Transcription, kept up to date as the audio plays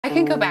I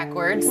can go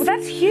backwards. Well,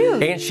 that's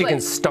huge. And she can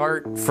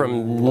start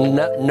from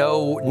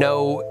no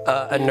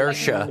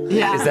inertia.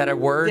 Yeah. Is that a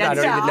word? I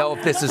don't even know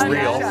if this is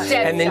real.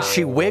 Dead And then stop.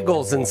 she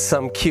wiggles in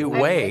some cute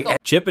way.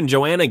 Chip and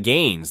Joanna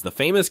Gaines, the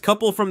famous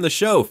couple from the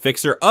show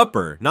Fixer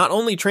Upper, not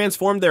only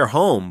transformed their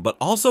home, but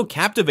also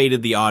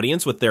captivated the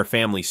audience with their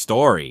family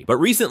story. But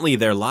recently,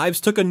 their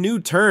lives took a new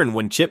turn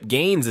when Chip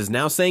Gaines is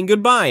now saying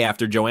goodbye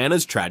after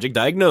Joanna's tragic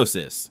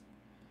diagnosis.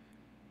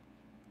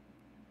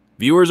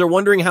 Viewers are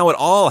wondering how it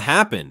all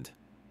happened.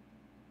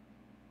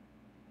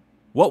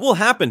 What will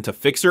happen to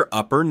Fixer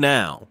Upper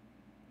now?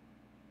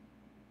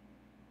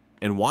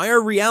 And why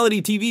are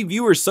reality TV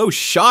viewers so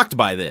shocked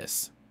by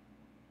this?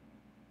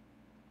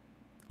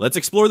 Let's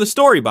explore the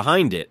story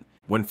behind it.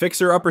 When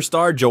Fixer Upper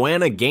star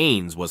Joanna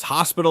Gaines was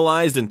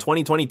hospitalized in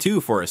 2022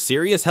 for a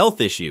serious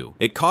health issue,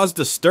 it caused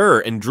a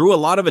stir and drew a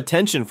lot of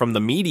attention from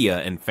the media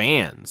and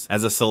fans.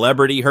 As a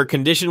celebrity, her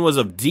condition was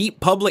of deep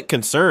public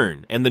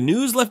concern, and the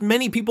news left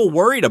many people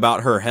worried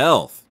about her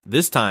health.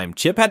 This time,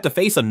 Chip had to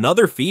face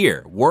another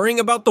fear,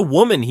 worrying about the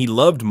woman he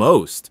loved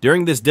most.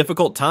 During this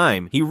difficult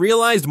time, he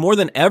realized more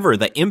than ever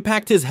the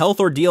impact his health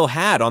ordeal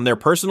had on their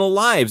personal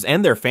lives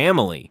and their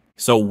family.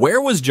 So where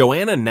was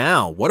Joanna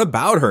now? What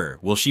about her?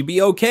 Will she be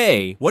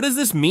okay? What does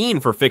this mean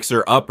for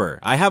Fixer Upper?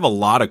 I have a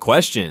lot of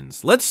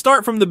questions. Let's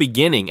start from the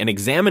beginning and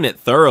examine it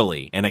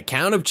thoroughly. An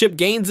account of Chip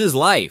Gaines'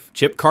 life.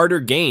 Chip Carter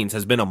Gaines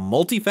has been a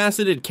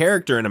multifaceted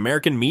character in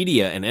American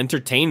media and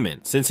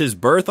entertainment since his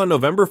birth on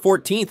November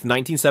 14th,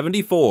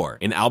 1974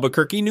 in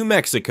Albuquerque, New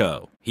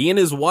Mexico. He and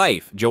his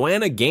wife,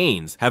 Joanna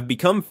Gaines, have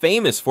become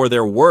famous for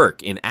their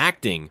work in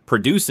acting,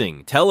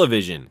 producing,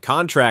 television,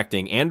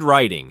 contracting, and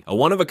writing. A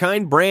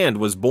one-of-a-kind brand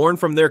was born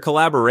from their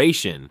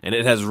collaboration, and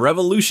it has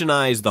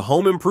revolutionized the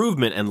home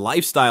improvement and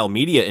lifestyle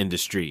media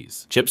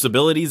industries. Chip's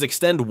abilities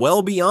extend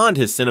well beyond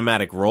his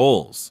cinematic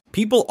roles.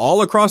 People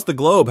all across the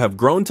globe have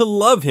grown to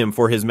love him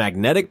for his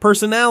magnetic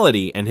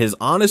personality and his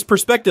honest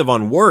perspective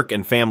on work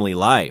and family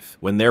life.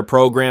 When their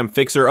program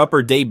Fixer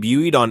Upper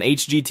debuted on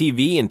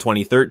HGTV in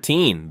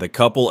 2013, the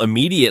couple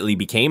immediately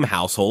became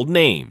household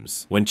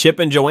names. When Chip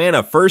and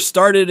Joanna first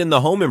started in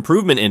the home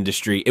improvement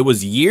industry, it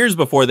was years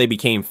before they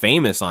became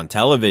famous on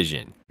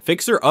television.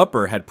 Fixer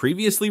Upper had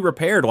previously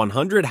repaired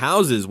 100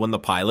 houses when the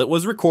pilot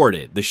was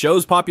recorded. The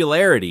show's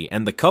popularity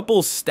and the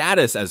couple's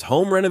status as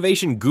home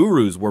renovation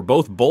gurus were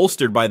both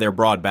bolstered by their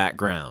broad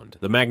background.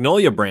 The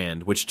Magnolia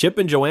brand, which Chip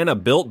and Joanna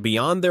built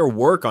beyond their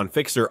work on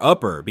Fixer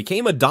Upper,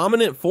 became a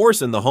dominant force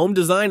in the home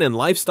design and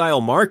lifestyle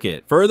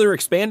market, further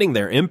expanding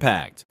their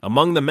impact.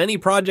 Among the many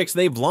projects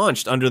they've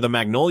launched under the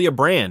Magnolia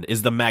brand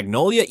is the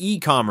Magnolia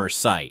e-commerce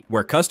site,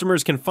 where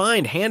customers can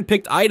find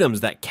hand-picked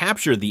items that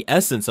capture the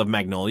essence of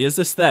Magnolia's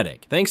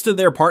aesthetic. Thanks to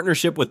their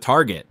partnership with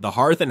Target, the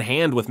Hearth and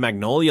Hand with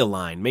Magnolia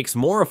line makes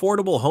more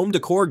affordable home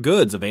decor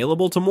goods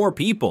available to more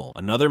people.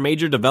 Another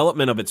major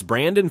development of its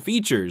brand and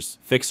features,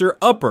 Fixer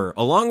Upper,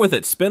 along with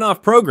its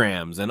spin-off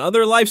programs and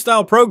other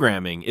lifestyle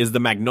programming, is the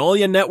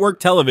Magnolia Network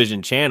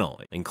television channel.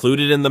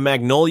 Included in the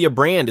Magnolia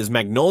brand is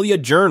Magnolia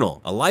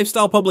Journal, a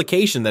lifestyle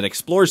publication that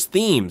explores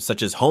themes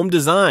such as home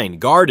design,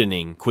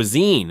 gardening,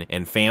 cuisine,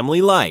 and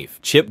family life.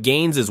 Chip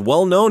Gaines is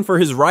well known for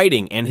his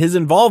writing and his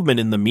involvement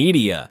in the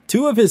media.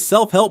 Two of his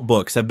self-help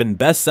books have been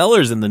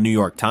bestsellers in the New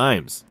York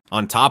Times.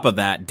 On top of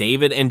that,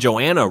 David and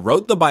Joanna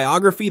wrote the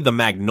biography The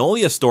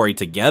Magnolia Story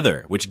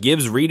together, which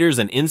gives readers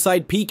an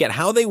inside peek at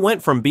how they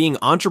went from being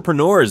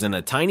entrepreneurs in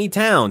a tiny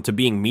town to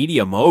being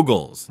media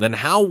moguls. Then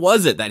how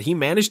was it that he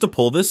managed to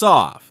pull this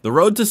off? The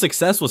road to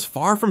success was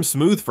far from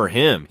smooth for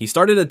him. He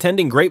started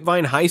attending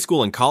Grapevine High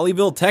School in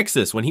Colleyville,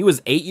 Texas when he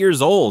was 8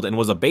 years old and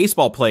was a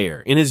baseball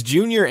player in his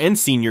junior and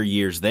senior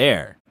years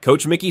there.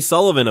 Coach Mickey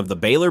Sullivan of the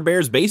Baylor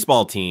Bears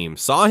baseball team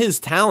saw his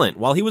talent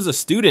while he was a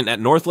student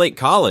at Northlake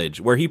College,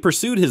 where he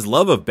pursued his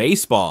love of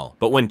baseball.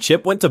 But when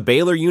Chip went to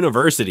Baylor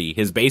University,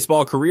 his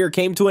baseball career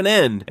came to an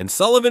end, and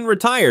Sullivan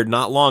retired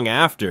not long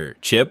after.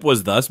 Chip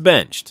was thus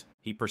benched.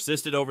 He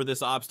persisted over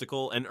this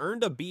obstacle and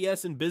earned a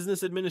BS in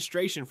Business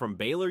Administration from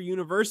Baylor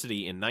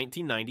University in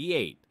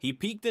 1998. He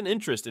piqued an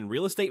interest in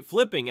real estate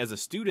flipping as a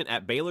student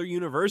at Baylor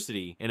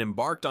University and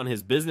embarked on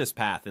his business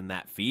path in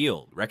that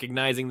field.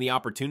 Recognizing the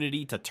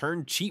opportunity to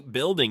turn cheap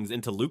buildings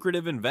into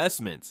lucrative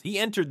investments, he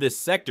entered this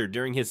sector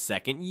during his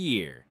second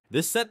year.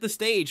 This set the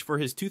stage for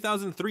his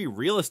 2003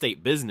 real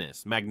estate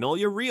business,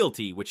 Magnolia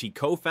Realty, which he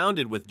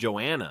co-founded with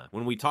Joanna.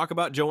 When we talk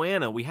about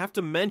Joanna, we have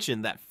to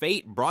mention that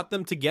fate brought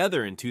them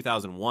together in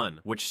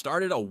 2001, which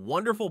started a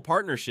wonderful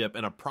partnership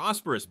and a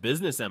prosperous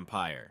business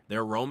empire.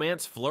 Their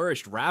romance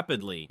flourished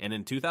rapidly, and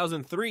in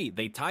 2003,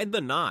 they tied the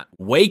knot.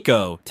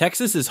 Waco,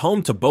 Texas is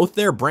home to both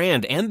their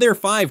brand and their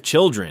 5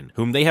 children,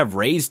 whom they have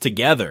raised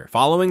together.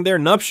 Following their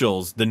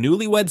nuptials, the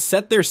newlyweds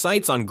set their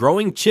sights on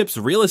growing Chip's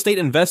real estate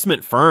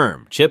investment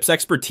firm. Chip's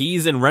expertise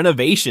expertise in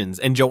renovations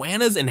and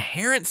Joanna's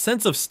inherent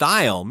sense of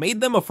style made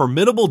them a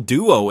formidable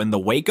duo in the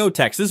Waco,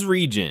 Texas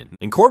region.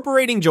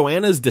 Incorporating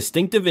Joanna's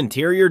distinctive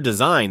interior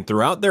design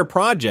throughout their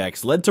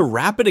projects led to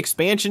rapid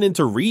expansion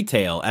into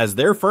retail as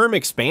their firm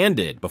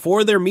expanded.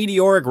 Before their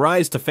meteoric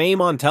rise to fame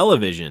on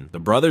television, the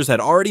brothers had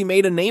already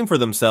made a name for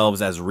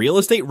themselves as real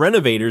estate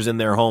renovators in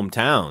their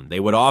hometown. They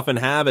would often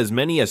have as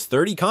many as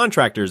 30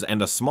 contractors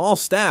and a small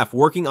staff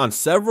working on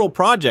several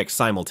projects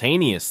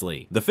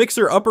simultaneously. The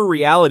Fixer Upper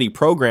reality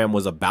program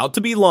was about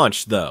to be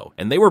launched though,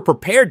 and they were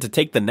prepared to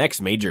take the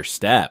next major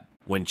step.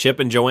 When Chip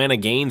and Joanna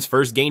Gaines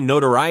first gained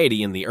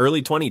notoriety in the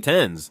early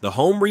 2010s, the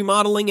home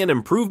remodeling and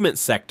improvement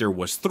sector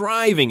was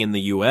thriving in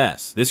the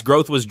US. This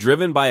growth was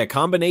driven by a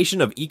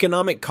combination of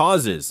economic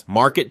causes,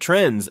 market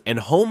trends, and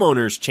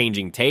homeowners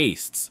changing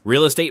tastes.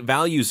 Real estate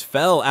values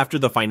fell after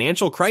the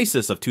financial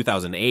crisis of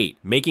 2008,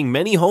 making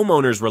many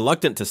homeowners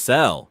reluctant to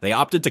sell. They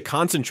opted to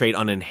concentrate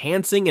on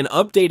enhancing and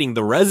updating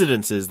the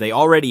residences they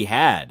already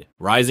had.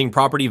 Rising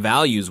property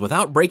values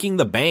without breaking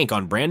the bank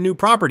on brand new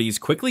properties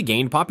quickly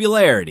gained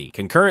popularity.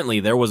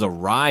 Concurrently, there was a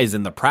rise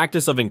in the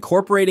practice of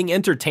incorporating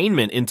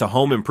entertainment into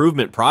home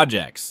improvement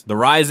projects. The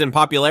rise in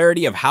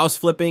popularity of house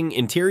flipping,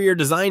 interior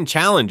design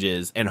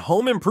challenges, and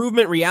home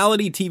improvement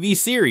reality TV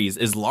series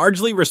is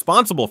largely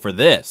responsible for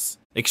this.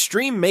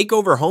 Extreme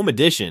Makeover Home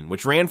Edition,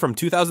 which ran from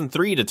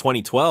 2003 to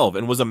 2012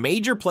 and was a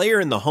major player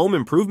in the home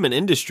improvement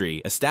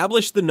industry,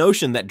 established the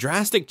notion that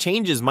drastic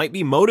changes might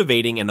be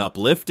motivating and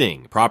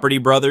uplifting. Property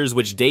Brothers,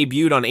 which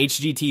debuted on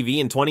HGTV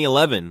in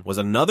 2011, was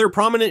another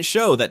prominent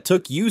show that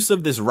took use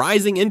of this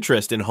rising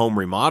interest in home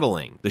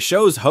remodeling. The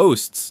show's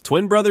hosts,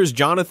 twin brothers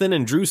Jonathan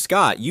and Drew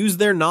Scott, used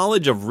their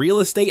knowledge of real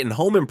estate and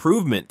home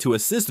improvement to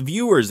assist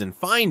viewers in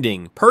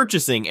finding,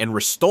 purchasing, and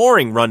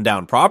restoring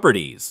rundown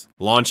properties.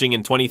 Launching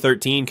in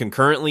 2013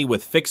 concurrently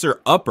with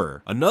Fixer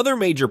Upper, another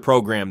major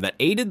program that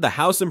aided the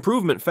house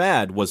improvement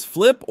fad was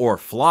Flip or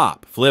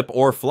Flop. Flip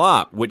or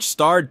Flop, which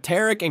starred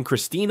Tarek and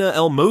Christina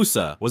El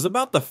Moussa, was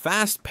about the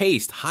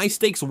fast-paced,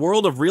 high-stakes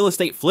world of real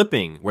estate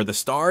flipping, where the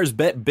stars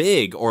bet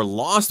big or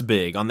lost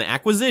big on the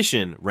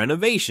acquisition,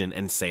 renovation,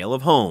 and sale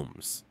of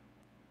homes.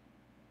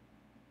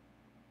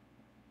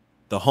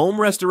 The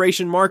home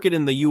restoration market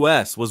in the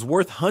US was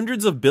worth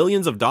hundreds of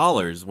billions of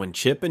dollars when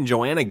Chip and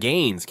Joanna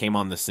Gaines came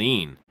on the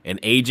scene. An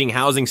aging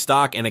housing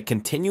stock and a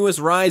continuous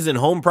rise in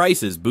home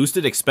prices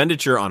boosted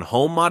expenditure on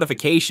home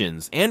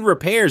modifications and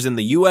repairs in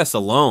the US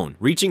alone,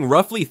 reaching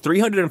roughly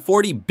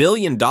 $340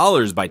 billion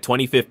by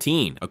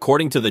 2015,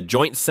 according to the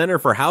Joint Center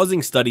for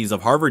Housing Studies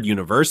of Harvard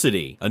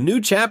University. A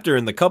new chapter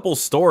in the couple's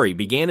story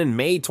began in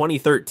May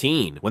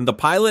 2013, when the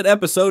pilot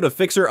episode of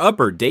Fixer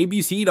Upper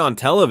debuted on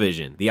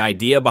television. The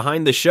idea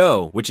behind the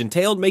show, which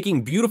entailed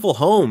making beautiful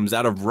homes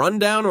out of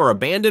rundown or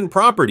abandoned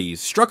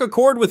properties, struck a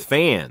chord with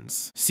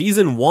fans.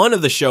 Season 1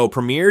 of the show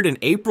premiered in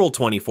April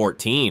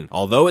 2014,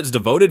 although its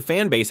devoted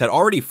fanbase had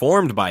already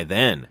formed by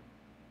then.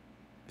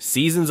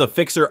 Seasons of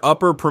Fixer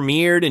Upper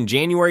premiered in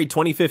January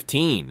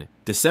 2015,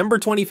 December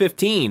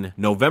 2015,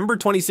 November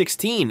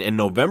 2016, and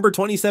November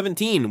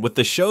 2017, with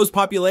the show's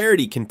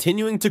popularity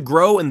continuing to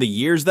grow in the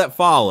years that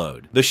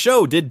followed. The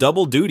show did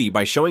double duty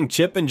by showing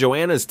Chip and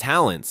Joanna's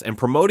talents and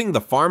promoting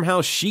the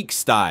farmhouse chic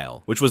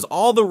style, which was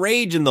all the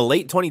rage in the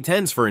late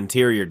 2010s for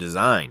interior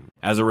design.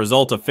 As a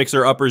result of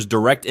Fixer Upper's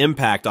direct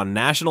impact on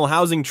national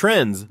housing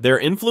trends, their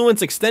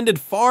influence extended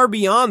far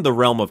beyond the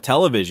realm of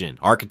television.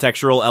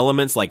 Architectural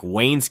elements like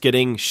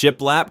wainscoting,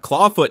 shiplap,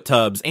 clawfoot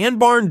tubs, and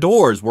barn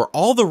doors were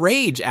all the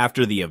rage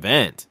after the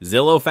event.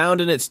 Zillow found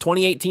in its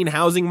 2018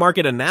 housing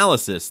market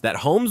analysis that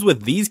homes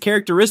with these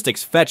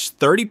characteristics fetched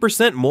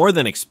 30% more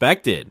than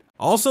expected.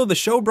 Also, the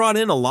show brought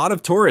in a lot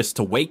of tourists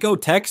to Waco,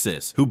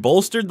 Texas, who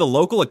bolstered the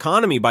local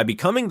economy by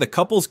becoming the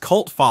couple's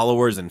cult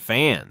followers and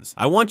fans.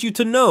 I want you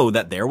to know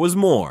that there was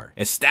more.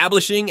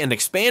 Establishing and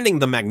expanding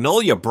the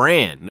Magnolia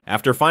brand.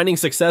 After finding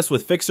success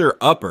with Fixer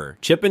Upper,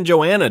 Chip and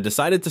Joanna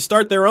decided to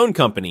start their own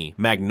company,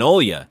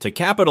 Magnolia, to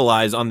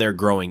capitalize on their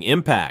growing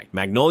impact.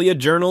 Magnolia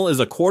Journal is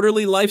a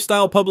quarterly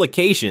lifestyle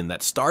publication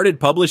that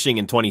started publishing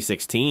in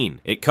 2016.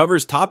 It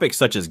covers topics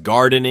such as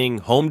gardening,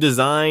 home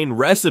design,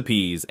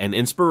 recipes, and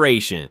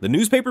inspiration. The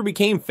newspaper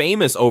became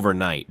famous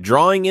overnight,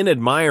 drawing in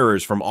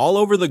admirers from all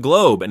over the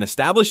globe and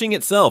establishing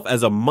itself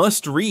as a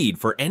must-read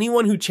for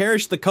anyone who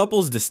cherished the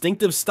couple's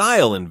distinctive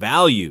style and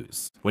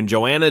values. When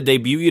Joanna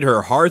debuted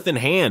her Hearth in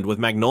Hand with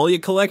Magnolia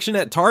collection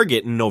at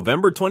Target in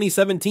November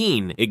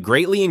 2017, it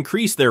greatly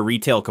increased their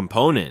retail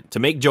component. To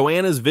make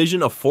Joanna's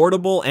vision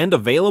affordable and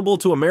available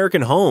to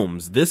American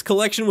homes, this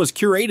collection was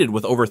curated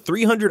with over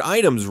 300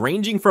 items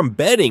ranging from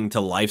bedding to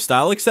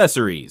lifestyle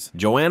accessories.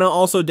 Joanna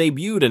also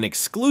debuted an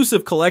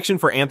exclusive collection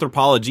for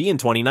Anthropology in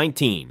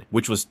 2019,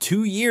 which was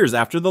 2 years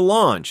after the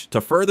launch, to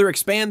further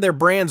expand their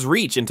brand's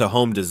reach into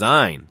home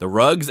design. The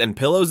rugs and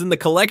pillows in the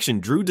collection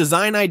drew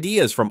design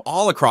ideas from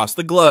all across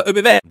the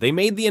globe. They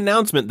made the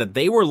announcement that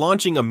they were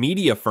launching a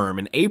media firm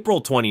in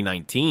April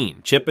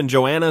 2019. Chip and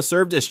Joanna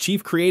served as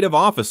chief creative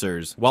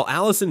officers, while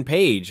Allison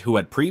Page, who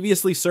had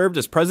previously served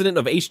as president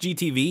of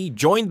HGTV,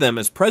 joined them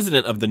as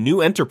president of the new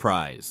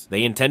enterprise.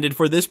 They intended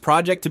for this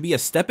project to be a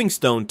stepping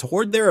stone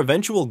toward their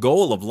eventual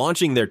goal of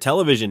launching their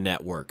television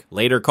network,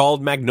 later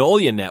called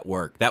Magnolia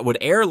Network, that would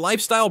air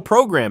lifestyle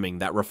programming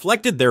that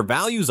reflected their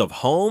values of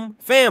home,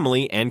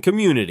 family, and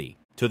community.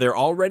 To their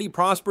already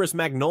prosperous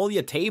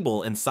Magnolia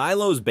Table and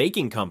Silos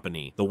Baking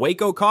Company, the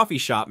Waco coffee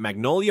shop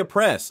Magnolia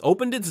Press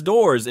opened its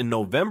doors in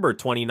November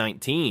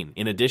 2019.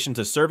 In addition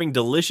to serving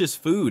delicious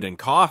food and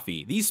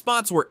coffee, these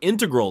spots were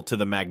integral to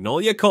the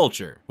Magnolia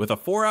culture. With a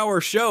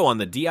 4-hour show on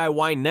the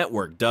DIY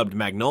network dubbed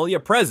Magnolia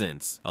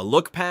Presents, a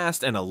look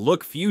past and a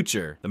look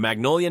future, the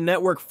Magnolia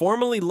Network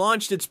formally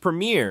launched its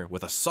premiere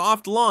with a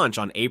soft launch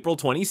on April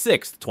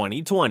 26,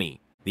 2020.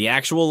 The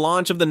actual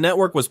launch of the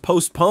network was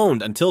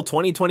postponed until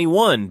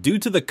 2021 due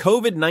to the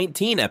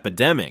COVID-19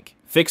 epidemic.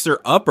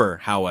 Fixer Upper,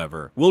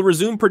 however, will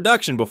resume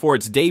production before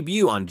its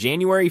debut on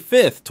January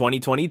 5th,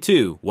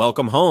 2022.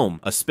 Welcome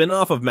Home, a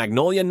spin-off of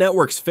Magnolia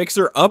Network's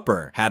Fixer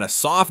Upper, had a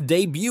soft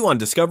debut on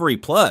Discovery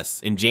Plus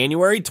in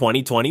January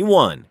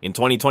 2021. In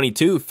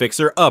 2022,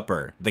 Fixer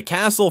Upper, The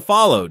Castle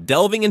followed,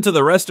 delving into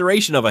the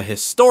restoration of a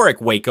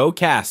historic Waco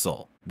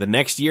castle. The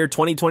next year,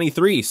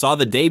 2023, saw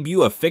the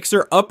debut of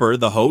Fixer Upper,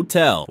 The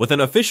Hotel, with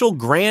an official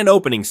grand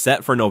opening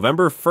set for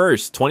November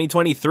 1st,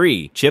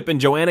 2023. Chip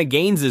and Joanna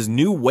Gaines'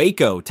 new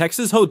Waco,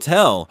 Texas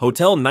hotel,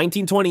 Hotel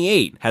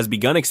 1928, has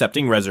begun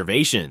accepting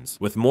reservations.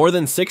 With more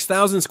than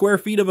 6,000 square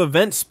feet of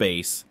event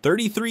space,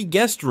 33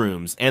 guest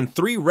rooms, and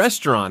 3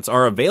 restaurants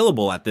are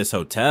available at this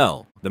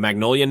hotel. The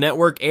Magnolia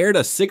Network aired a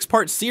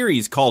 6-part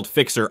series called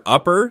Fixer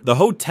Upper, the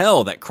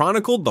hotel that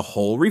chronicled the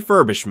whole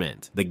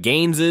refurbishment. The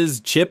Gaineses,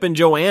 Chip and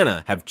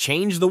Joanna, have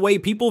changed the way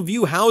people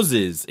view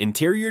houses,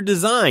 interior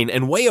design,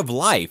 and way of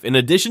life, in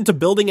addition to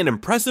building an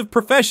impressive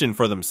profession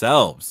for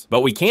themselves.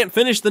 But we can't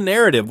finish the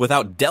narrative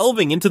without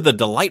delving into the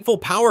delightful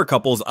power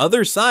couple's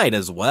other side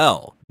as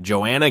well.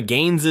 Joanna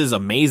Gaines'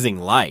 amazing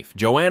life.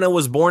 Joanna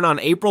was born on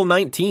April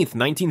 19,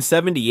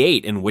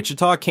 1978 in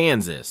Wichita,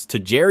 Kansas, to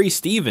Jerry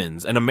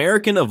Stevens, an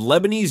American of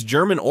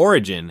Lebanese-German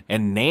origin,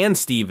 and Nan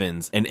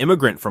Stevens, an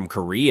immigrant from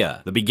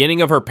Korea. The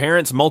beginning of her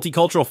parents'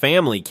 multicultural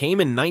family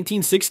came in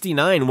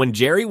 1969 when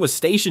Jerry was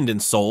stationed in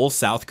Seoul,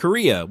 South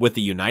Korea, with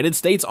the United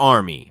States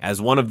Army.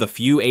 As one of the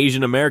few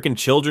Asian American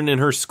children in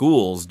her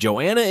schools,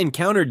 Joanna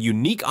encountered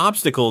unique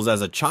obstacles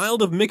as a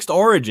child of mixed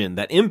origin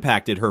that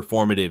impacted her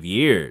formative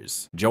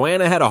years.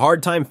 Joanna had a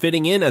hard time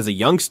fitting in as a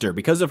youngster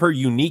because of her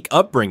unique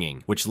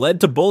upbringing, which led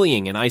to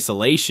bullying and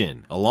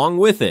isolation. Along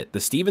with it,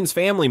 the Stevens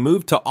family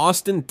moved to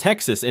Austin,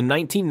 Texas in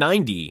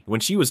 1990 when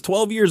she was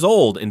 12 years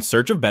old in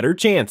search of better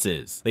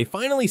chances. They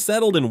finally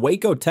settled in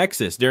Waco,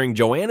 Texas during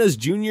Joanna's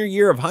junior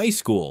year of high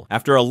school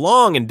after a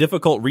long and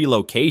difficult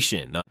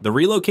relocation. The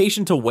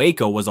relocation to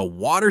Waco was a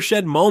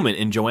watershed moment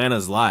in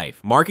Joanna's life,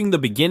 marking the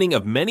beginning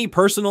of many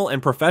personal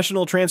and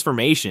professional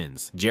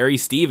transformations. Jerry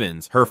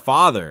Stevens, her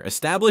father,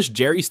 established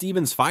Jerry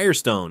Stevens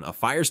Firestone, a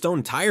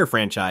Firestone tire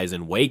franchise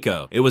in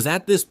Waco. It was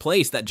at this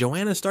place that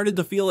Joanna started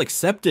to feel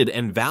accepted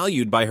and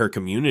valued by her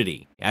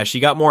community. As she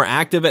got more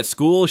active at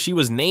school, she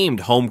was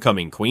named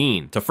Homecoming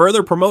Queen. To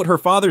further promote her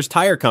father's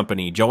tire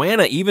company,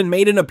 Joanna even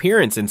made an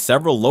appearance in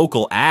several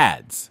local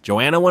ads.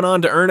 Joanna went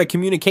on to earn a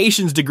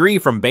communications degree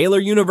from Baylor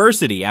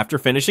University after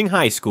finishing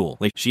high school.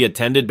 She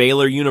attended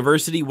Baylor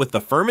University with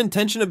the firm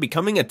intention of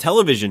becoming a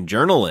television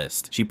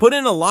journalist. She put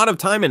in a lot of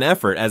time and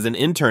effort as an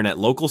intern at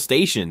local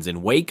stations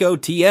in Waco,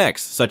 TX,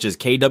 such as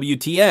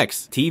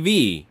KWTX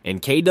TV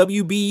and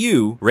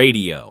KWBU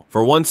radio.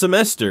 For one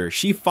semester,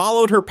 she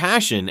followed her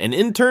passion and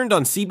interned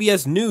on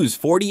CBS News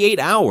 48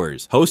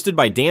 Hours, hosted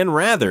by Dan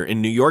Rather in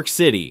New York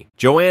City.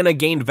 Joanna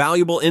gained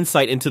valuable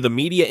insight into the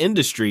media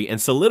industry and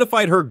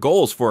solidified her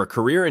goals for a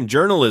career in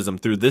journalism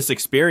through this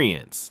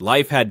experience.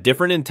 Life had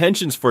different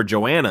intentions for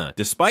Joanna,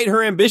 despite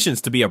her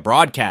ambitions to be a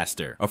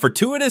broadcaster. A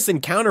fortuitous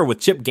encounter with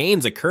Chip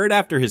Gaines occurred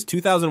after his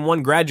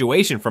 2001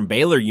 graduation from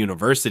Baylor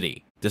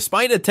University.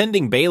 Despite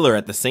attending Baylor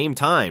at the same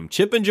time,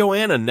 Chip and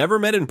Joanna never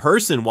met in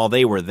person while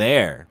they were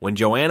there. When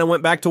Joanna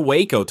went back to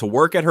Waco to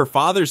work at her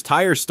father's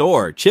tire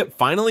store, Chip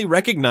finally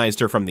recognized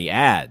her from the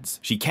ads.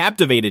 She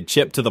captivated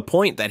Chip to the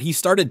point that he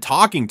started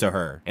talking to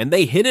her, and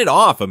they hit it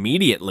off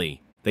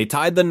immediately. They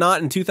tied the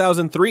knot in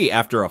 2003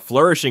 after a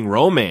flourishing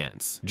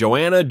romance.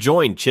 Joanna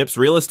joined Chip's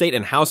real estate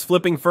and house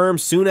flipping firm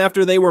soon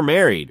after they were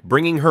married,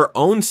 bringing her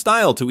own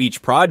style to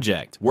each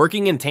project.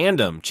 Working in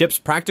tandem, Chip's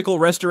practical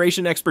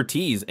restoration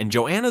expertise and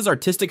Joanna's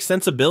artistic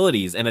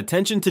sensibilities and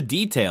attention to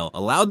detail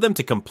allowed them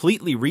to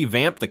completely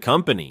revamp the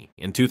company.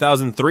 In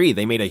 2003,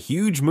 they made a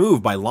huge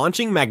move by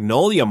launching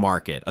Magnolia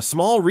Market, a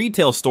small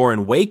retail store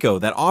in Waco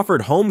that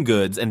offered home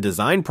goods and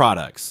design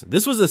products.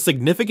 This was a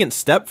significant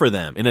step for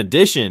them. In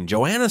addition,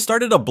 Joanna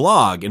started a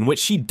blog in which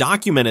she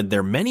documented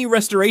their many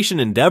restoration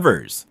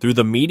endeavors. Through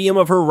the medium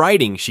of her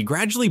writing, she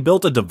gradually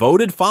built a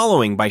devoted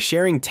following by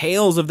sharing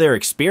tales of their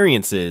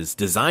experiences,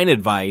 design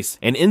advice,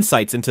 and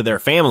insights into their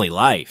family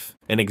life.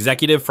 An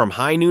executive from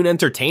High Noon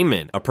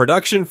Entertainment, a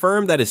production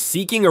firm that is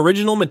seeking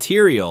original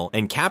material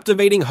and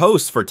captivating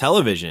hosts for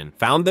television,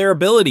 found their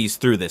abilities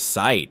through this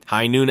site.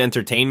 High Noon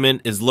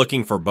Entertainment is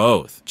looking for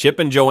both. Chip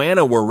and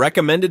Joanna were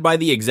recommended by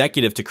the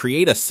executive to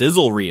create a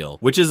sizzle reel,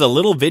 which is a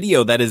little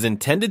video that is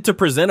intended to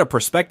present a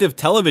prospective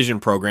television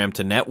program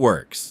to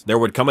networks. There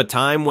would come a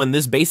time when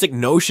this basic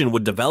notion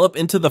would develop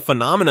into the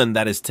phenomenon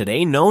that is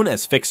today known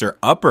as Fixer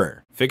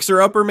Upper.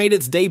 Fixer Upper made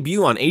its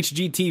debut on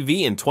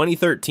HGTV in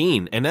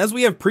 2013, and as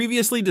we have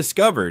previously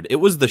discovered, it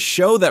was the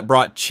show that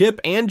brought Chip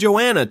and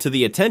Joanna to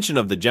the attention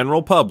of the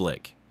general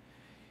public.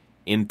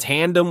 In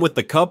tandem with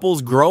the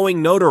couple's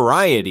growing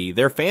notoriety,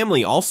 their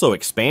family also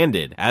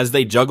expanded. As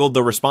they juggled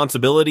the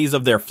responsibilities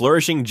of their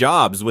flourishing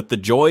jobs with the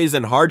joys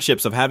and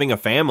hardships of having a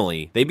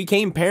family, they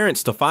became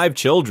parents to 5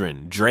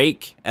 children: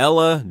 Drake,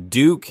 Ella,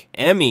 Duke,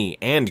 Emmy,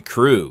 and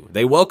Crew.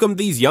 They welcomed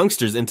these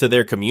youngsters into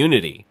their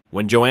community.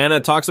 When Joanna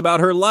talks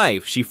about her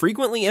life, she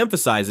frequently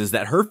emphasizes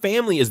that her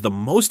family is the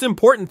most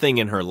important thing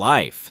in her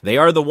life. They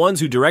are the ones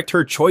who direct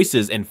her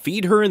choices and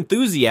feed her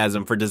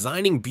enthusiasm for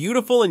designing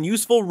beautiful and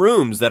useful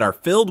rooms that are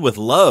filled with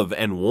love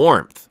and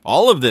warmth.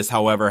 All of this,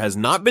 however, has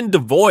not been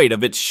devoid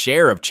of its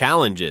share of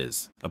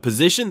challenges. A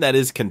position that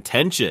is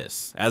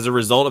contentious. As a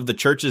result of the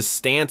church's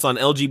stance on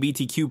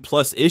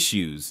LGBTQ+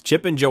 issues,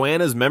 Chip and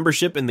Joanna's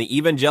membership in the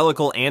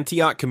Evangelical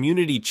Antioch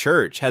Community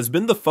Church has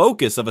been the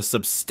focus of a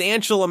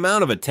substantial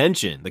amount of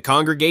attention. The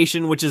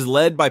congregation, which is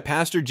led by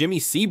Pastor Jimmy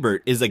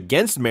Siebert, is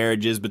against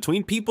marriages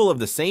between people of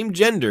the same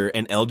gender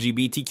and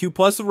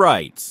LGBTQ+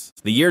 rights.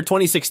 The year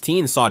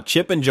 2016 saw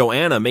Chip and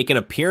Joanna make an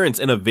appearance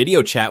in a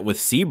video chat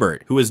with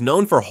Siebert, who is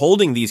known for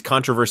holding these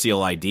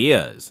controversial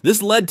ideas.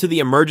 This led to the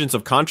emergence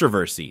of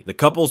controversy. The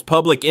couple's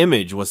public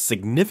image was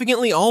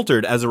significantly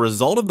altered as a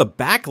result of the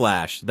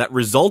backlash that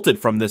resulted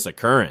from this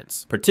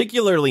occurrence,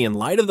 particularly in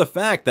light of the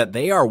fact that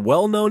they are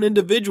well-known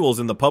individuals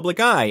in the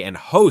public eye and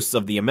hosts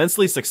of the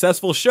immensely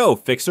successful show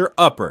Fixer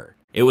Upper.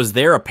 It was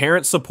their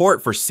apparent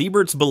support for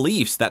Siebert's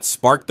beliefs that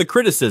sparked the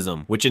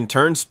criticism, which in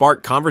turn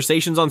sparked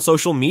conversations on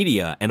social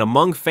media and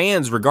among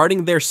fans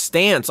regarding their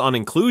stance on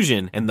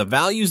inclusion and the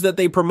values that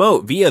they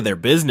promote via their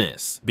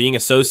business. Being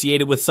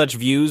associated with such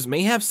views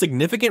may have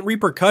significant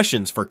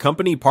repercussions for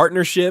company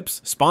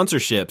partnerships,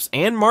 sponsorships,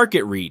 and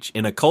market reach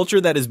in a culture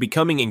that is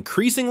becoming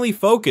increasingly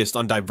focused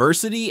on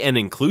diversity and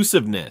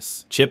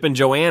inclusiveness. Chip and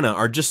Joanna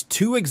are just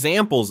 2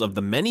 examples of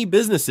the many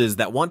businesses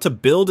that want to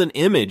build an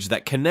image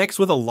that connects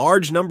with a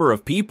large number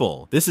of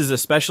people. This is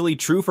especially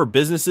true for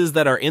businesses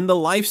that are in the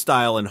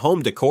lifestyle and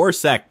home decor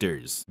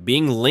sectors.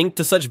 Being linked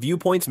to such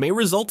viewpoints may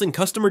result in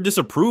customer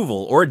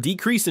disapproval or a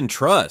decrease in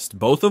trust,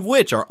 both of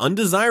which are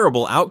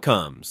undesirable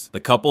outcomes. The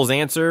couple's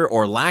answer,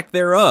 or lack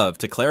thereof,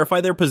 to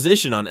clarify their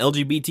position on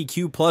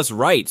LGBTQ+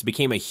 rights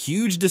became a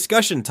huge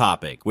discussion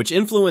topic, which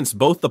influenced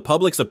both the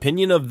public's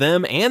opinion of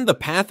them and the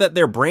path that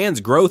their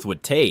brand's growth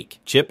would take.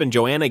 Chip and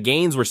Joanna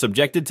Gaines were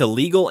subjected to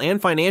legal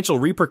and financial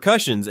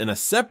repercussions in a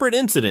separate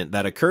incident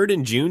that occurred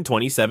in June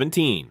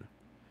 2017.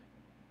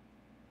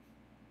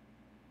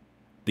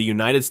 The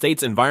United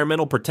States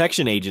Environmental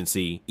Protection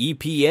Agency,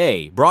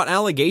 EPA, brought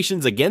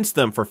allegations against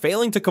them for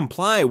failing to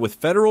comply with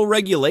federal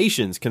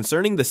regulations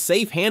concerning the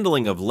safe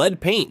handling of lead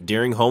paint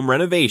during home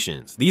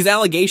renovations. These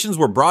allegations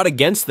were brought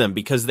against them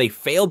because they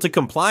failed to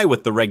comply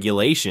with the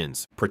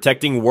regulations,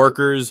 protecting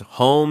workers,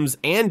 homes,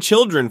 and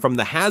children from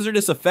the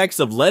hazardous effects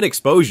of lead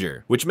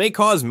exposure, which may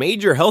cause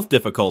major health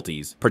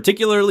difficulties,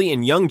 particularly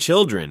in young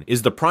children,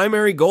 is the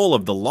primary goal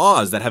of the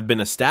laws that have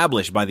been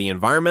established by the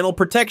Environmental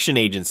Protection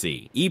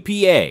Agency,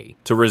 EPA.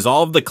 To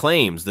resolve the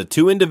claims, the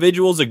 2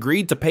 individuals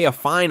agreed to pay a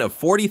fine of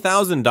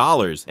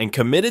 $40,000 and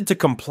committed to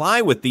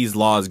comply with these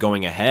laws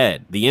going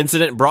ahead. The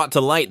incident brought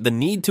to light the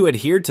need to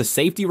adhere to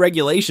safety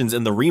regulations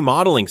in the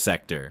remodeling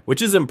sector,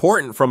 which is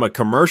important from a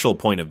commercial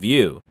point of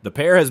view. The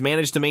pair has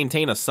managed to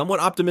maintain a somewhat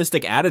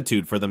optimistic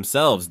attitude for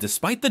themselves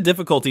despite the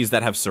difficulties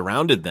that have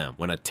surrounded them.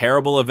 When a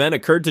terrible event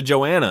occurred to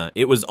Joanna,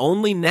 it was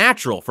only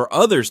natural for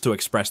others to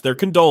express their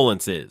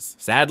condolences.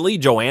 Sadly,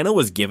 Joanna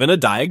was given a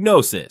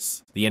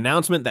diagnosis. The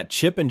announcement that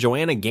Chip and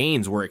Joanna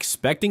Gaines were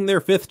expecting their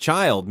 5th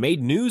child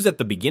made news at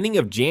the beginning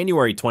of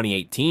January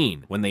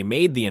 2018, when they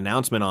made the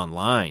announcement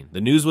online.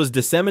 The news was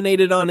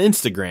disseminated on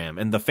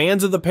Instagram, and the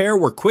fans of the pair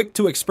were quick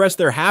to express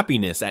their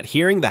happiness at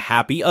hearing the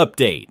happy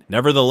update.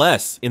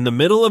 Nevertheless, in the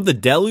middle of the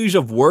deluge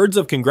of words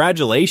of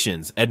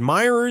congratulations,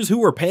 admirers who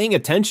were paying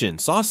attention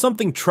saw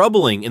something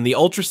troubling in the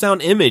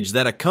ultrasound image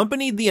that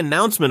accompanied the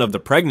announcement of the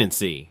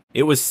pregnancy.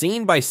 It was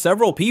seen by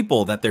several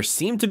people that there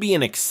seemed to be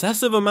an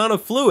excessive amount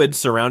of fluid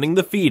surrounding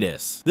the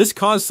fetus. This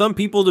caused some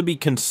people to be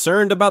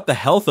concerned about the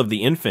health of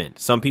the infant.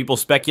 Some people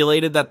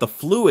speculated that the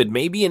fluid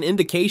may be an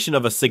indication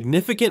of a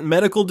significant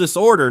medical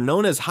disorder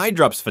known as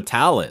hydrops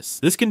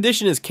fatalis. This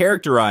condition is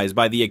characterized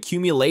by the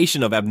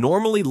accumulation of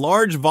abnormally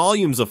large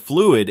volumes of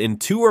fluid in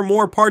 2 or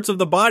more parts of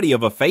the body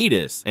of a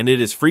fetus, and it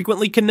is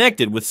frequently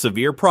connected with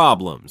severe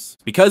problems.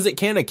 Because it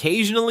can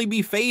occasionally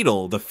be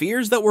fatal, the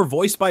fears that were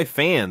voiced by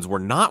fans were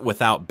not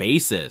without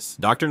basis.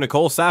 Dr.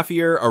 Nicole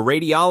Safier, a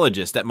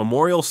radiologist at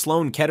Memorial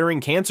Sloan Kettering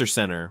Cancer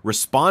Center,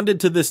 responded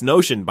to this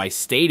notion by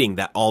stating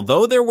that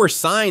although there were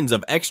signs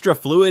of extra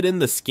fluid in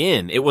the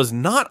skin, it was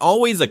not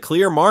always a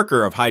clear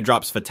marker of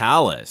hydrops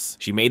fatalis.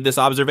 She made this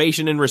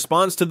observation in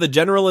response to the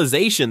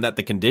generalization that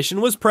the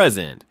condition was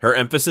present. Her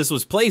emphasis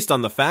was placed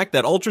on the fact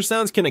that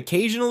ultrasounds can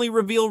occasionally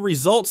reveal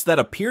results that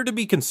appear to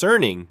be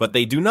concerning, but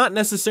they do not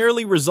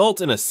necessarily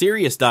result in a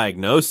serious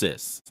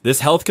diagnosis. This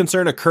health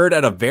concern occurred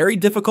at a very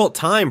difficult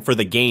time for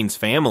the Gaines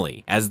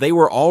family, as they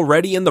were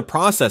already in the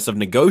process of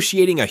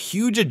negotiating a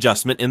huge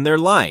adjustment in their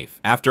life.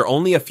 After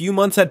only a few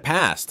months had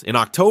passed, in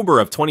October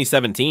of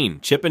 2017,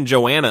 Chip and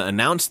Joanna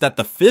announced that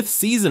the 5th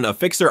season of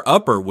Fixer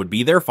Upper would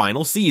be their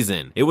final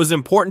season. It was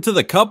important to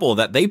the couple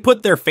that they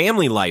put their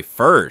family life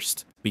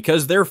first,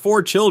 because their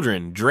 4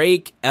 children,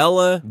 Drake,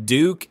 Ella,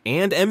 Duke,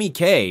 and Emmy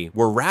K,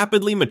 were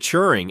rapidly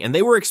maturing and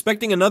they were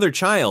expecting another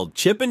child.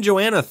 Chip and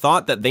Joanna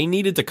thought that they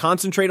needed to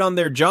concentrate on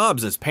their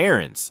jobs as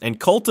parents and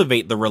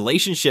cultivate the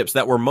relationships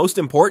that were most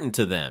important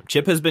to them.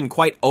 Chip has been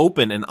quite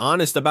open and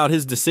honest about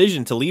his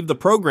decision to leave the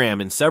program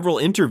in several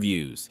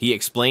interviews. He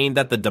explained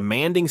that the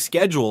demanding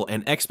schedule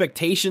and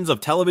expectations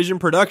of television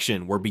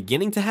production were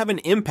beginning to have an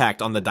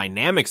impact on the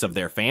dynamics of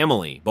their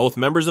family. Both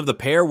members of the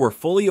pair were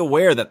fully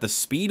aware that the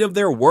speed of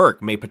their work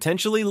may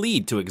potentially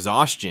lead to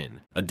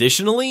exhaustion.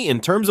 Additionally, in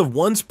terms of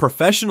one's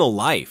professional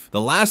life, the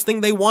last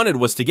thing they wanted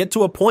was to get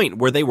to a point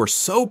where they were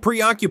so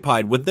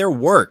preoccupied with their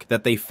work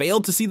that they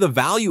failed to see the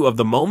value of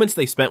the moments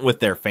they spent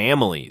with their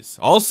families.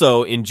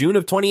 Also, in June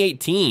of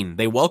 2018,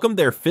 they welcomed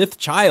their 5th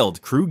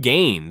child, Crew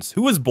Gaines,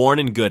 who was born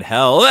in good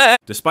health.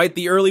 Despite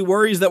the early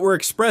worries that were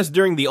expressed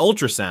during the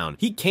ultrasound,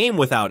 he came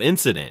without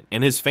incident,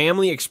 and his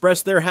family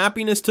expressed their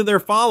happiness to their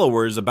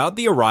followers about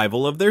the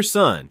arrival of their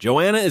son.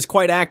 Joanna is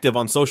quite active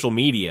on social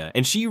media,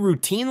 and she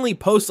routinely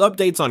posts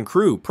updates on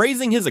Crew,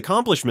 praising his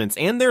accomplishments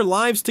and their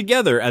lives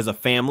together as a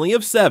family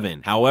of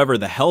 7. However,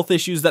 the health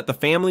issues that the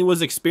family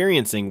was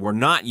experiencing were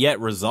not yet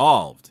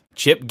resolved.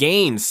 Chip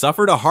Gaines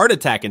suffered a heart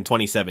attack in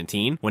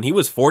 2017 when he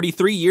was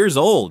 43 years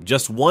old,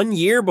 just 1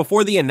 year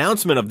before the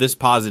announcement of this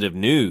positive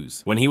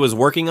news. When he was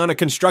working on a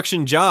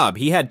construction job,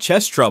 he had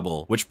chest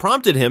trouble, which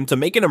prompted him to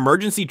make an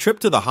emergency trip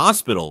to the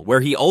hospital,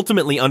 where he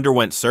ultimately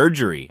underwent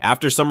surgery.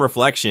 After some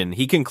reflection,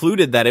 he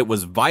concluded that it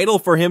was vital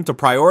for him to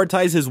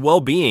prioritize his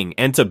well-being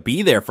and to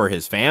be there for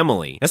his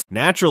family.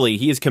 Naturally,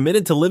 he is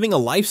committed to living a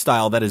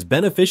lifestyle that is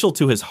beneficial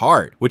to his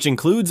heart, which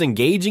includes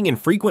engaging in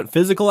frequent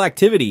physical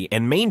activity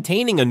and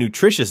maintaining a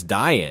nutritious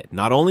diet.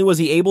 Not only was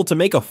he able to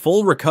make a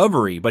full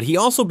recovery, but he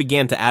also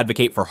began to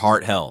advocate for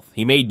heart health.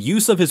 He made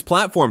use of his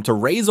platform to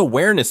raise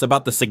awareness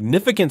about the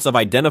significance of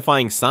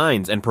identifying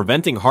signs and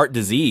preventing heart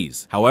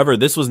disease. However,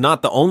 this was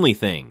not the only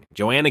thing.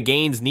 Joanna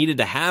Gaines needed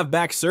to have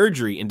back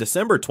surgery in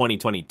December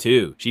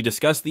 2022. She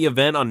discussed the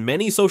event on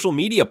many social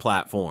media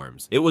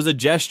platforms. It was a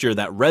gesture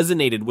that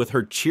resonated with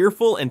her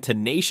cheerful and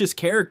tenacious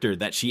character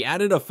that she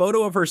added a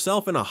photo of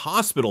herself in a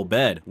hospital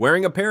bed,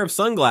 wearing a pair of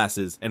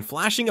sunglasses and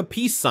flashing a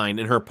peace sign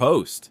in her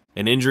post.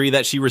 An injury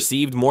that she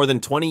received more than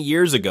 20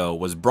 years ago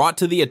was brought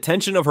to the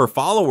attention of her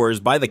followers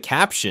by the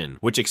caption,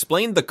 which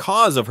explained the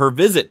cause of her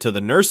visit to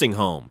the nursing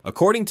home.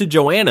 According to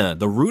Joanna,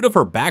 the root of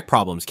her back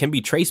problems can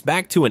be traced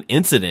back to an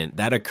incident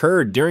that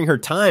occurred during her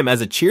time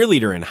as a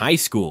cheerleader in high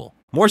school.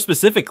 More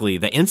specifically,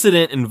 the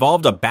incident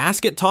involved a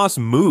basket toss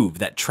move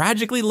that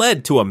tragically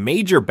led to a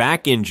major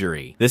back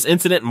injury. This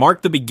incident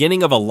marked the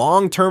beginning of a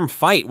long-term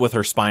fight with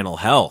her spinal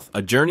health,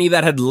 a journey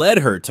that had led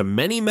her to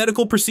many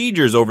medical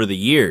procedures over the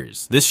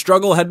years. This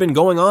struggle had been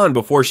going on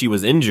before she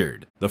was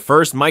injured. The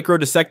first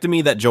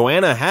microdiscectomy that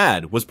Joanna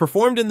had was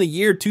performed in the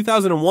year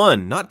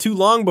 2001, not too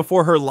long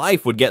before her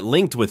life would get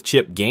linked with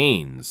Chip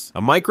Gaines.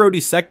 A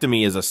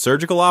microdiscectomy is a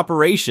surgical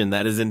operation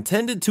that is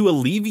intended to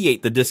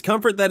alleviate the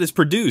discomfort that is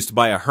produced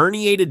by a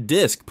herniated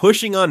disc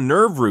pushing on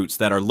nerve roots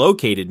that are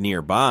located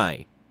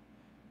nearby.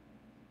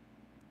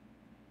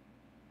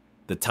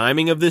 The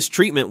timing of this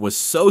treatment was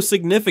so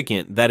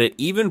significant that it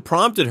even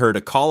prompted her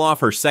to call off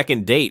her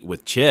second date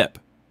with Chip.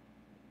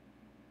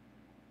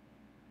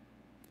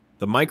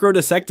 The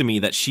microdiscectomy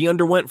that she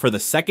underwent for the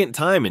second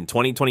time in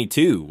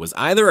 2022 was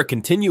either a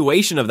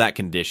continuation of that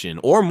condition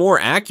or, more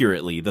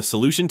accurately, the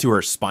solution to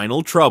her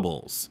spinal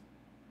troubles.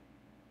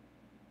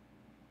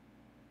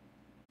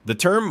 The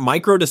term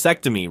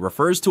microdiscectomy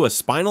refers to a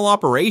spinal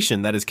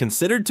operation that is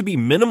considered to be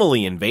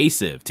minimally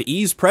invasive. To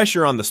ease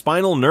pressure on the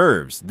spinal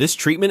nerves, this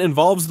treatment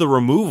involves the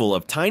removal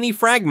of tiny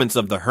fragments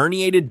of the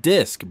herniated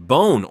disc,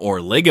 bone, or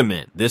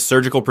ligament. This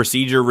surgical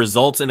procedure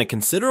results in a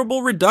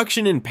considerable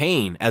reduction in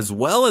pain, as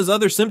well as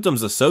other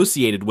symptoms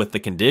associated with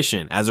the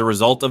condition, as a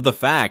result of the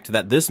fact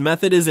that this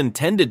method is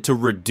intended to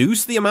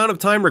reduce the amount of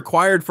time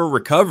required for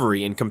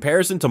recovery in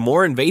comparison to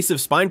more invasive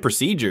spine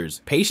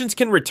procedures. Patients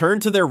can return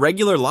to their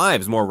regular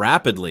lives more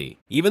rapidly. repeatedly.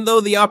 Even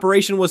though the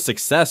operation was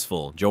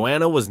successful,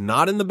 Joanna was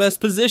not in the best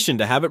position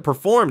to have it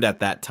performed at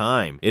that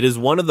time. It is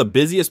one of the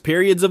busiest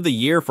periods of the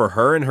year for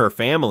her and her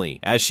family,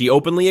 as she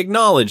openly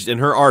acknowledged in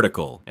her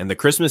article, and the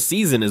Christmas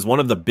season is one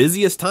of the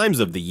busiest times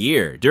of the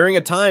year, during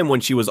a time when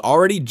she was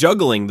already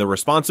juggling the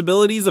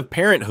responsibilities of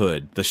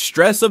parenthood, the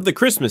stress of the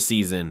Christmas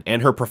season,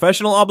 and her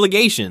professional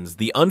obligations.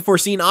 The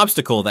unforeseen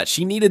obstacle that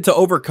she needed to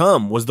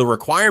overcome was the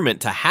requirement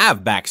to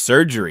have back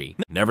surgery.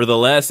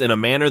 Nevertheless, in a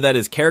manner that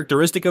is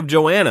characteristic of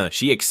Joanna,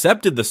 she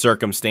accepted the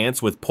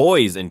circumstance with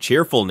poise and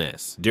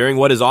cheerfulness. During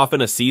what is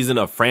often a season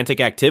of frantic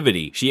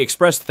activity, she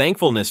expressed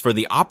thankfulness for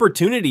the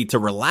opportunity to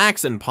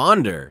relax and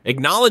ponder,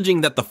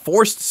 acknowledging that the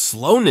forced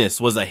slowness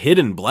was a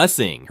hidden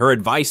blessing. Her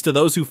advice to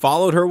those who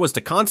followed her was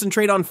to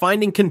concentrate on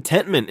finding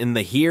contentment in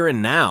the here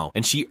and now,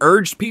 and she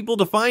urged people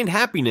to find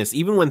happiness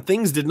even when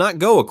things did not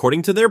go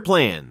according to their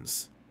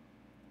plans.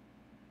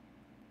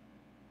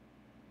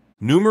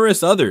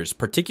 Numerous others,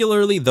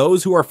 particularly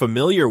those who are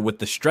familiar with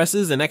the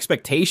stresses and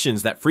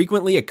expectations that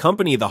frequently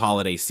accompany the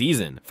holiday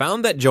season,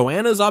 found that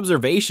Joanna's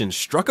observations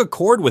struck a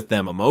chord with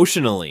them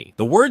emotionally.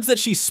 The words that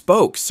she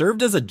spoke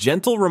served as a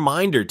gentle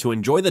reminder to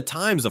enjoy the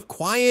times of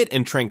quiet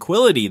and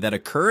tranquility that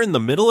occur in the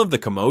middle of the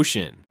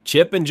commotion.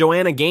 Chip and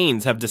Joanna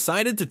Gaines have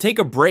decided to take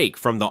a break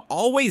from the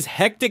always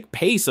hectic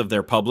pace of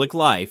their public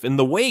life in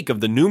the wake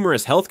of the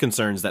numerous health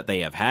concerns that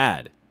they have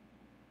had.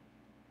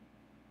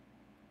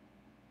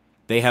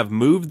 They have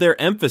moved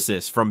their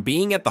emphasis from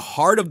being at the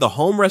heart of the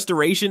home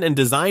restoration and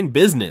design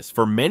business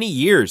for many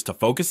years to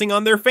focusing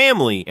on their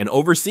family and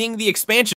overseeing the expansion